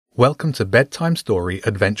Welcome to Bedtime Story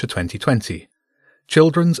Adventure 2020,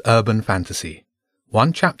 Children's Urban Fantasy,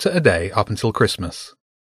 one chapter a day up until Christmas.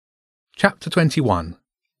 Chapter 21,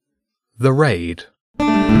 The Raid.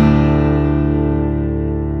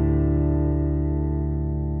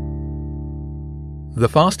 The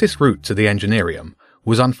fastest route to the Engineerium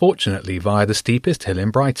was unfortunately via the steepest hill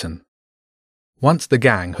in Brighton. Once the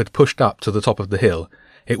gang had pushed up to the top of the hill,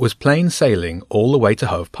 it was plain sailing all the way to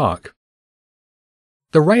Hove Park.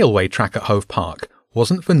 The railway track at Hove Park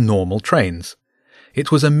wasn't for normal trains.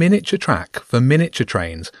 It was a miniature track for miniature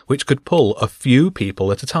trains which could pull a few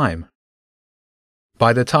people at a time.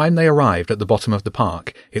 By the time they arrived at the bottom of the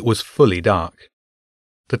park, it was fully dark.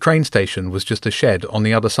 The train station was just a shed on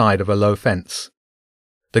the other side of a low fence.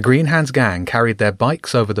 The Green Hands gang carried their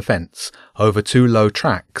bikes over the fence, over two low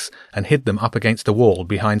tracks, and hid them up against a wall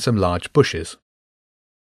behind some large bushes.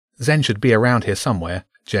 "Zen should be around here somewhere,"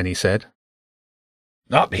 Jenny said.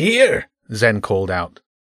 "Up here," Zen called out.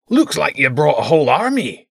 "Looks like you brought a whole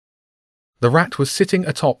army." The rat was sitting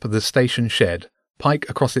atop the station shed, pike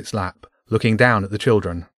across its lap, looking down at the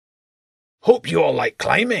children. "Hope you all like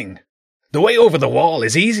climbing. The way over the wall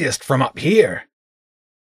is easiest from up here."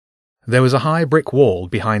 There was a high brick wall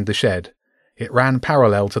behind the shed. It ran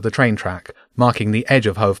parallel to the train track, marking the edge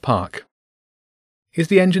of Hove Park. "Is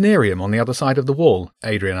the Engineerium on the other side of the wall?"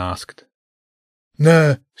 Adrian asked.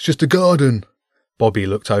 "Nah, it's just a garden." Bobby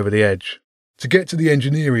looked over the edge. "To get to the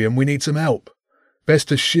Engineerium we need some help. Best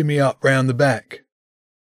to shimmy up round the back."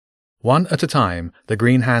 One at a time, the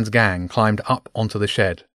Green Hands gang climbed up onto the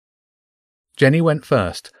shed. Jenny went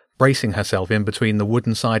first, bracing herself in between the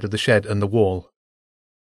wooden side of the shed and the wall.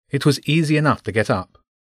 It was easy enough to get up.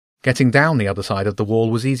 Getting down the other side of the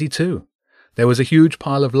wall was easy too. There was a huge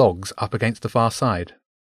pile of logs up against the far side.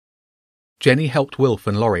 Jenny helped Wilf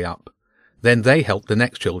and Laurie up. Then they helped the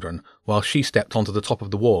next children, while she stepped onto the top of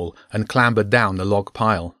the wall and clambered down the log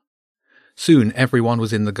pile. Soon everyone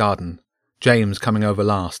was in the garden, James coming over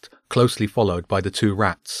last, closely followed by the two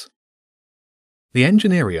rats. The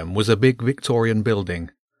Engineerium was a big Victorian building.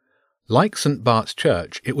 Like St. Bart's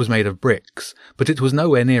Church, it was made of bricks, but it was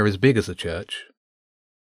nowhere near as big as a church.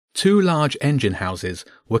 Two large engine houses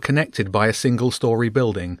were connected by a single-storey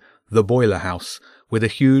building, the boiler house, with a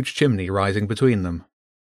huge chimney rising between them.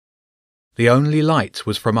 The only light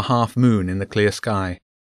was from a half-moon in the clear sky.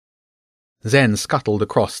 Zen scuttled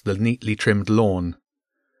across the neatly trimmed lawn.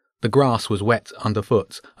 The grass was wet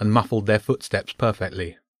underfoot and muffled their footsteps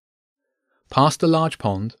perfectly. Past a large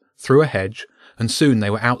pond, through a hedge, and soon they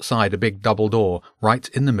were outside a big double door right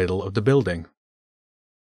in the middle of the building.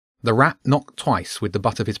 The rat knocked twice with the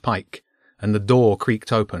butt of his pike, and the door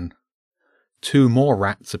creaked open. Two more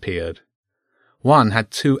rats appeared. One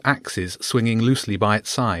had two axes swinging loosely by its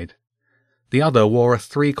side. The other wore a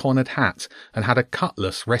three-cornered hat and had a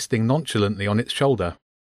cutlass resting nonchalantly on its shoulder.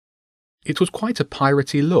 It was quite a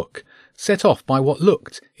piratey look, set off by what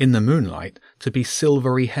looked, in the moonlight, to be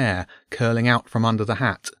silvery hair curling out from under the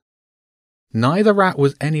hat. Neither rat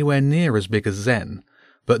was anywhere near as big as Zen,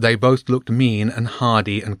 but they both looked mean and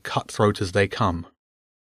hardy and cutthroat as they come.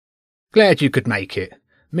 "Glad you could make it.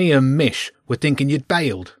 Me and Mish were thinking you'd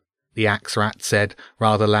bailed," the axe rat said,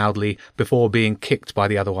 rather loudly, before being kicked by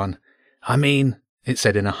the other one. "I mean," it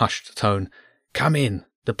said in a hushed tone, "come in,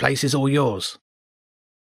 the place is all yours."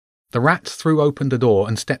 The rat threw open the door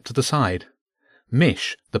and stepped to the side.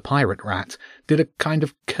 Mish, the pirate rat, did a kind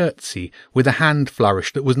of curtsy with a hand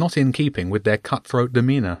flourish that was not in keeping with their cutthroat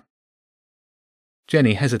demeanour.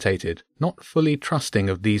 Jenny hesitated, not fully trusting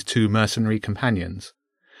of these two mercenary companions.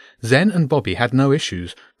 Zen and Bobby had no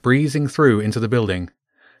issues breezing through into the building,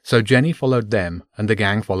 so Jenny followed them and the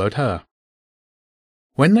gang followed her.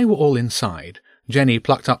 When they were all inside, Jenny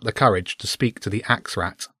plucked up the courage to speak to the axe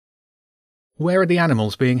rat. "Where are the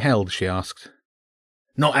animals being held?" she asked.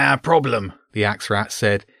 "Not our problem," the axe rat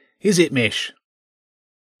said. "Is it, Mish?"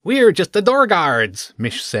 "We're just the door guards,"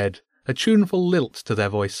 Mish said, a tuneful lilt to their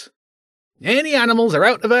voice. "Any animals are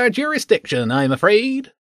out of our jurisdiction, I'm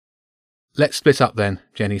afraid." "Let's split up then,"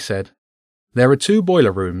 Jenny said. "There are two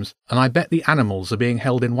boiler rooms, and I bet the animals are being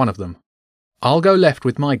held in one of them. I'll go left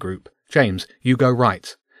with my group. James, you go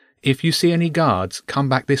right. If you see any guards, come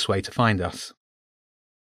back this way to find us."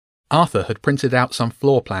 Arthur had printed out some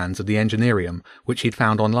floor plans of the Engineerium, which he'd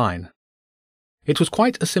found online. It was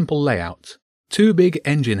quite a simple layout. Two big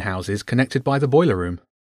engine houses connected by the boiler room.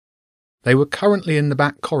 They were currently in the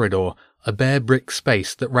back corridor, a bare brick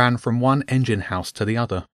space that ran from one engine house to the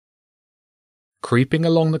other. Creeping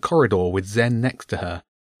along the corridor with Zen next to her,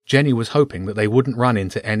 Jenny was hoping that they wouldn't run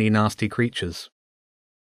into any nasty creatures.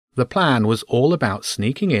 The plan was all about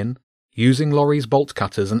sneaking in, using Laurie's bolt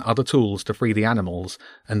cutters and other tools to free the animals,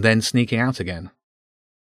 and then sneaking out again.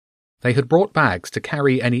 They had brought bags to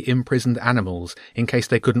carry any imprisoned animals in case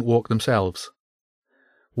they couldn't walk themselves.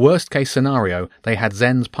 Worst-case scenario, they had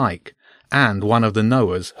Zen's pike, and one of the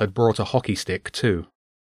Noahs had brought a hockey stick too.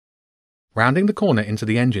 Rounding the corner into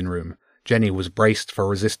the engine room, Jenny was braced for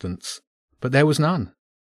resistance, but there was none.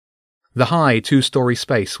 The high two-story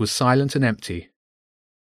space was silent and empty.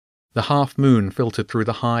 The half-moon filtered through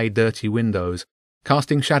the high, dirty windows,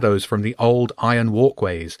 casting shadows from the old iron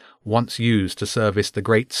walkways once used to service the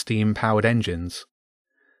great steam-powered engines.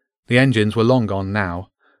 The engines were long gone now,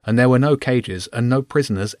 and there were no cages and no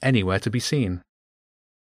prisoners anywhere to be seen.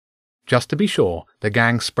 Just to be sure, the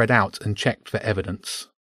gang spread out and checked for evidence.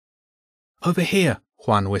 "Over here,"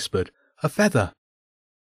 Juan whispered. "A feather."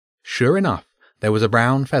 Sure enough, there was a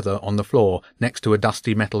brown feather on the floor next to a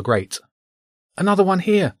dusty metal grate. "Another one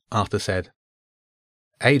here," Arthur said.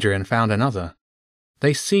 Adrian found another.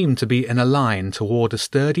 They seemed to be in a line toward a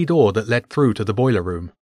sturdy door that led through to the boiler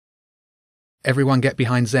room. "Everyone get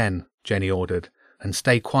behind Zen," Jenny ordered, "and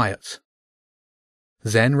stay quiet."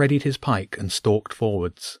 Zen readied his pike and stalked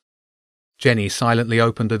forwards. Jenny silently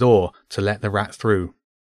opened the door to let the rat through.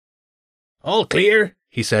 "All clear,"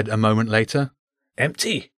 he said a moment later.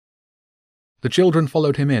 "Empty." The children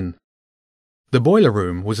followed him in. The boiler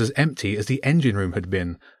room was as empty as the engine room had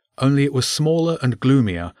been, only it was smaller and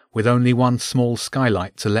gloomier, with only one small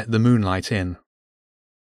skylight to let the moonlight in.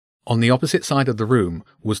 On the opposite side of the room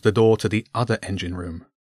was the door to the other engine room.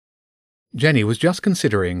 Jenny was just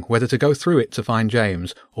considering whether to go through it to find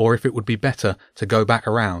James, or if it would be better to go back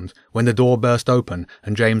around, when the door burst open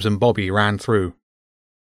and James and Bobby ran through.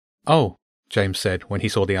 "Oh," James said when he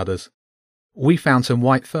saw the others. "We found some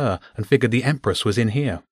white fur and figured the Empress was in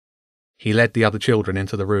here." He led the other children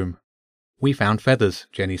into the room. "We found feathers,"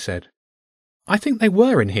 Jenny said. "I think they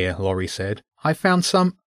were in here," Laurie said. "I found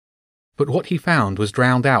some—" But what he found was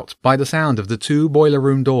drowned out by the sound of the two boiler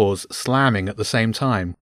room doors slamming at the same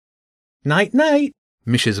time. "Night-night,"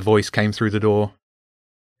 Mish's voice came through the door.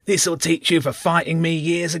 "This'll teach you for fighting me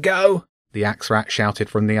years ago," the axe rat shouted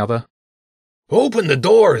from the other. "Open the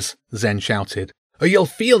doors," Zen shouted, "or you'll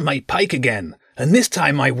feel my pike again, and this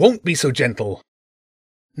time I won't be so gentle."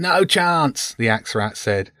 "No chance," the axe rat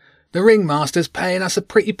said. "The ringmaster's paying us a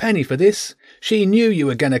pretty penny for this. She knew you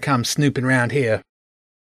were going to come snooping round here."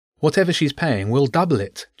 "Whatever she's paying, we'll double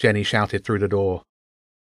it," Jenny shouted through the door.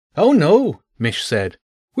 "Oh no," Mish said.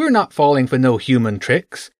 "We're not falling for no human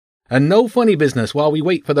tricks. And no funny business while we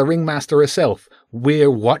wait for the ringmaster herself. We're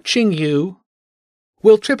watching you."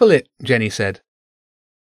 "We'll triple it," Jenny said.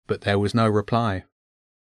 But there was no reply.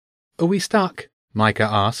 "Are we stuck?" Micah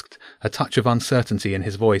asked, a touch of uncertainty in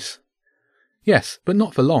his voice. "Yes, but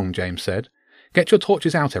not for long," James said. "Get your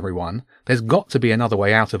torches out, everyone. There's got to be another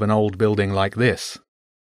way out of an old building like this."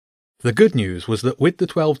 The good news was that with the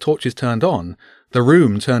 12 torches turned on, the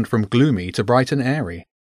room turned from gloomy to bright and airy.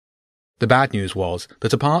 The bad news was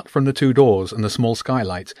that apart from the 2 doors and the small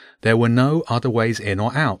skylight, there were no other ways in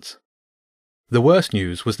or out. The worst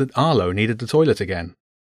news was that Arlo needed the toilet again.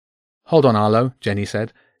 "Hold on, Arlo," Jenny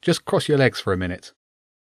said. "Just cross your legs for a minute."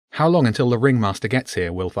 "How long until the ringmaster gets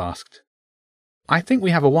here?" Wilf asked. "I think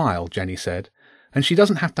we have a while," Jenny said. "And she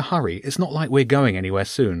doesn't have to hurry. It's not like we're going anywhere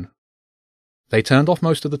soon." They turned off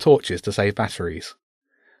most of the torches to save batteries.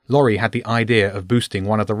 Laurie had the idea of boosting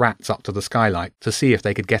one of the rats up to the skylight to see if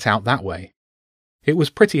they could get out that way. It was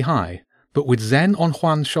pretty high, but with Zen on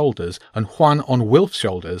Juan's shoulders and Juan on Wilf's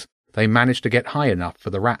shoulders, they managed to get high enough for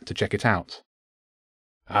the rat to check it out.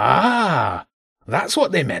 "Ah, that's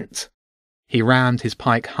what they meant." He rammed his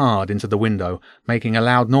pike hard into the window, making a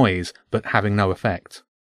loud noise, but having no effect.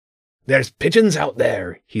 "There's pigeons out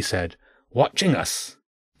there," he said, "watching us.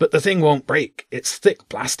 But the thing won't break. It's thick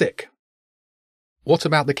plastic." "What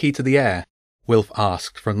about the key to the air?" Wilf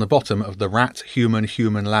asked from the bottom of the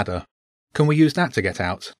rat-human-human ladder. "Can we use that to get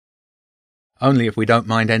out?" "Only if we don't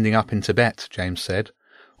mind ending up in Tibet," James said,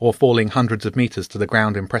 "or falling hundreds of meters to the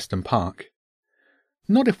ground in Preston Park."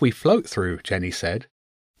 "Not if we float through," Jenny said.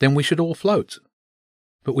 "Then we should all float."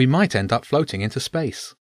 "But we might end up floating into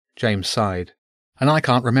space." James sighed. "And I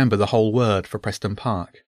can't remember the whole word for Preston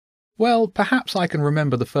Park." "Well, perhaps I can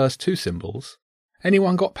remember the first 2 symbols.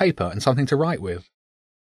 Anyone got paper and something to write with?"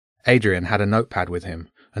 Adrian had a notepad with him,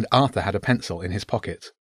 and Arthur had a pencil in his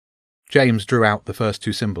pocket. James drew out the first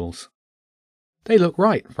 2 symbols. "They look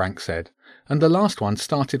right," Frank said, "and the last one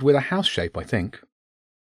started with a house shape, I think."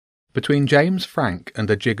 Between James, Frank, and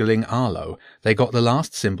a jiggling Arlo, they got the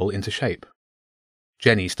last symbol into shape.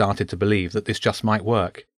 Jenny started to believe that this just might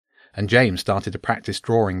work, and James started to practice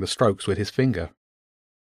drawing the strokes with his finger.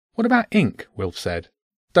 "What about ink?" Wilf said.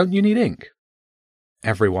 Don't you need ink?"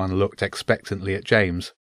 Everyone looked expectantly at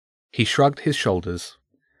James. He shrugged his shoulders.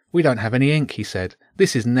 "We don't have any ink," he said.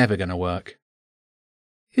 "This is never going to work."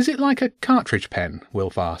 "Is it like a cartridge pen?"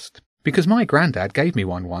 Wilf asked. "Because my granddad gave me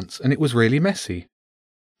one once, and it was really messy."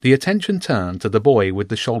 The attention turned to the boy with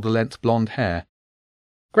the shoulder-length blonde hair.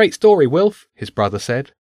 "Great story, Wilf," his brother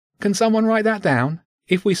said. "Can someone write that down?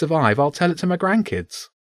 If we survive, I'll tell it to my grandkids."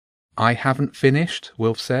 "I haven't finished,"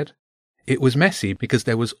 Wilf said. "It was messy because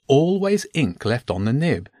there was always ink left on the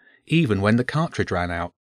nib, even when the cartridge ran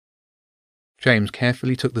out." James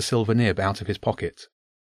carefully took the silver nib out of his pocket.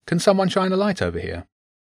 "Can someone shine a light over here?"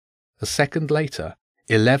 A second later,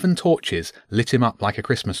 11 torches lit him up like a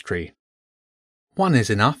Christmas tree. "One is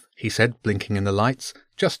enough," he said, blinking in the lights.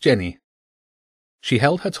 "Just Jenny." She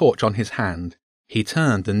held her torch on his hand. He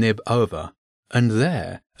turned the nib over, and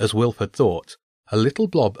there, as Wilf had thought, a little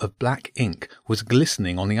blob of black ink was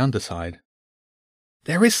glistening on the underside.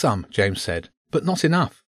 "There is some," James said, "but not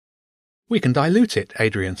enough." "We can dilute it,"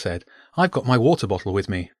 Adrian said. "I've got my water bottle with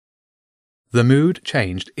me." The mood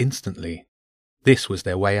changed instantly. This was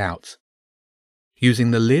their way out.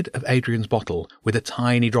 Using the lid of Adrian's bottle with a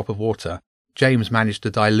tiny drop of water, James managed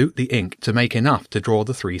to dilute the ink to make enough to draw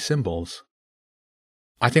the 3 symbols.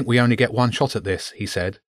 "I think we only get one shot at this," he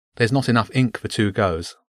said. "There's not enough ink for 2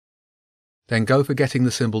 goes." "Then go for getting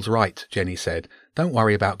the symbols right," Jenny said. "Don't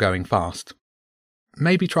worry about going fast."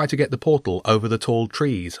 "Maybe try to get the portal over the tall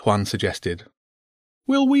trees," Juan suggested.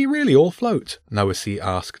 "Will we really all float?" Noah C.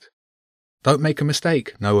 asked. "Don't make a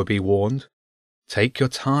mistake," Noah B. warned. "Take your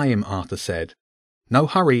time," Arthur said. "No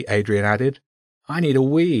hurry," Adrian added. "I need a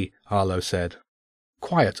wee," Arlo said.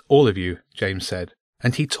 "Quiet, all of you," James said,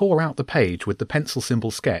 and he tore out the page with the pencil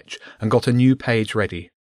symbol sketch and got a new page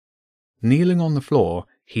ready. Kneeling on the floor,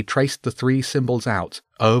 he traced the 3 symbols out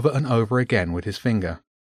over and over again with his finger.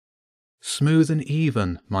 "Smooth and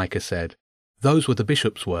even," Micah said. "Those were the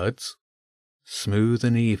bishop's words." "Smooth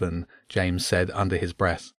and even," James said under his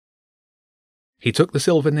breath. He took the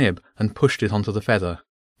silver nib and pushed it onto the feather,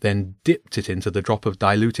 then dipped it into the drop of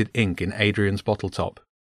diluted ink in Adrian's bottle top.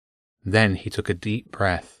 Then he took a deep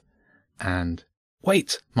breath, and...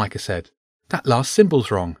 "Wait," Micah said. "That last symbol's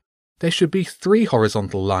wrong. There should be 3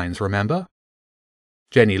 horizontal lines, remember?"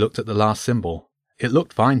 Jenny looked at the last symbol. It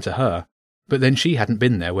looked fine to her, but then she hadn't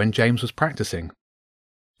been there when James was practicing.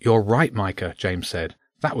 "You're right, Micah," James said.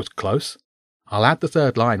 "That was close. I'll add the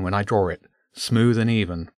 3rd line when I draw it. Smooth and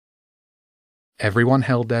even." Everyone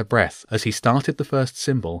held their breath as he started the first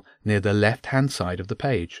symbol near the left-hand side of the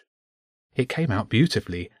page. It came out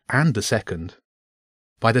beautifully, and the second.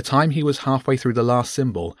 By the time he was halfway through the last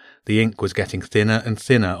symbol, the ink was getting thinner and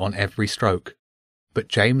thinner on every stroke, but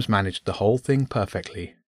James managed the whole thing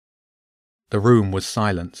perfectly. The room was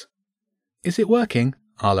silent. "Is it working?"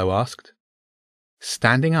 Arlo asked.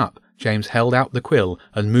 Standing up, James held out the quill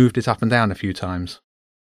and moved it up and down a few times.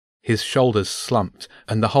 His shoulders slumped,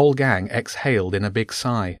 and the whole gang exhaled in a big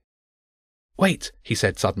sigh. "Wait," he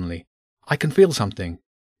said suddenly. "I can feel something.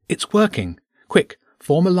 It's working. Quick,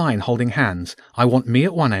 form a line holding hands. I want me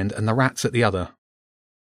at one end and the rats at the other."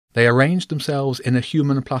 They arranged themselves in a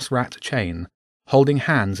human plus rat chain, holding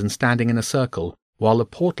hands and standing in a circle, while a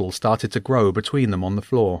portal started to grow between them on the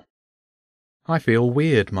floor. "I feel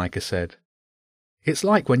weird," Micah said. "It's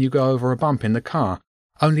like when you go over a bump in the car,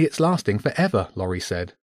 only it's lasting forever," Laurie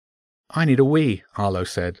said. "I need a wee," Arlo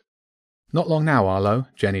said. "Not long now, Arlo,"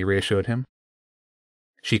 Jenny reassured him.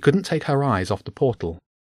 She couldn't take her eyes off the portal.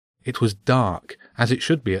 It was dark, as it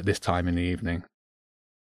should be at this time in the evening.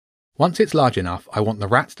 "Once it's large enough, I want the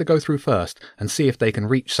rats to go through first and see if they can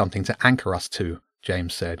reach something to anchor us to,"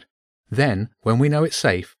 James said. "Then, when we know it's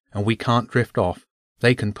safe and we can't drift off,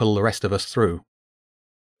 they can pull the rest of us through."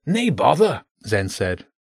 "Nay bother," Zen said.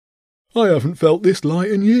 "I haven't felt this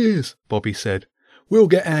light in years," Bobby said. "We'll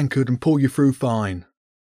get anchored and pull you through fine."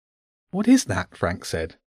 "What is that?" Frank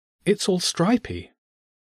said. "It's all stripy."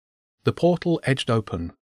 The portal edged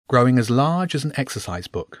open, growing as large as an exercise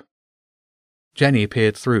book. Jenny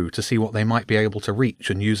peered through to see what they might be able to reach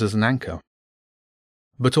and use as an anchor.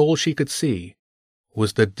 But all she could see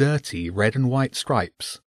was the dirty red and white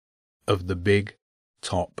stripes of the big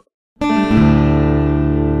top.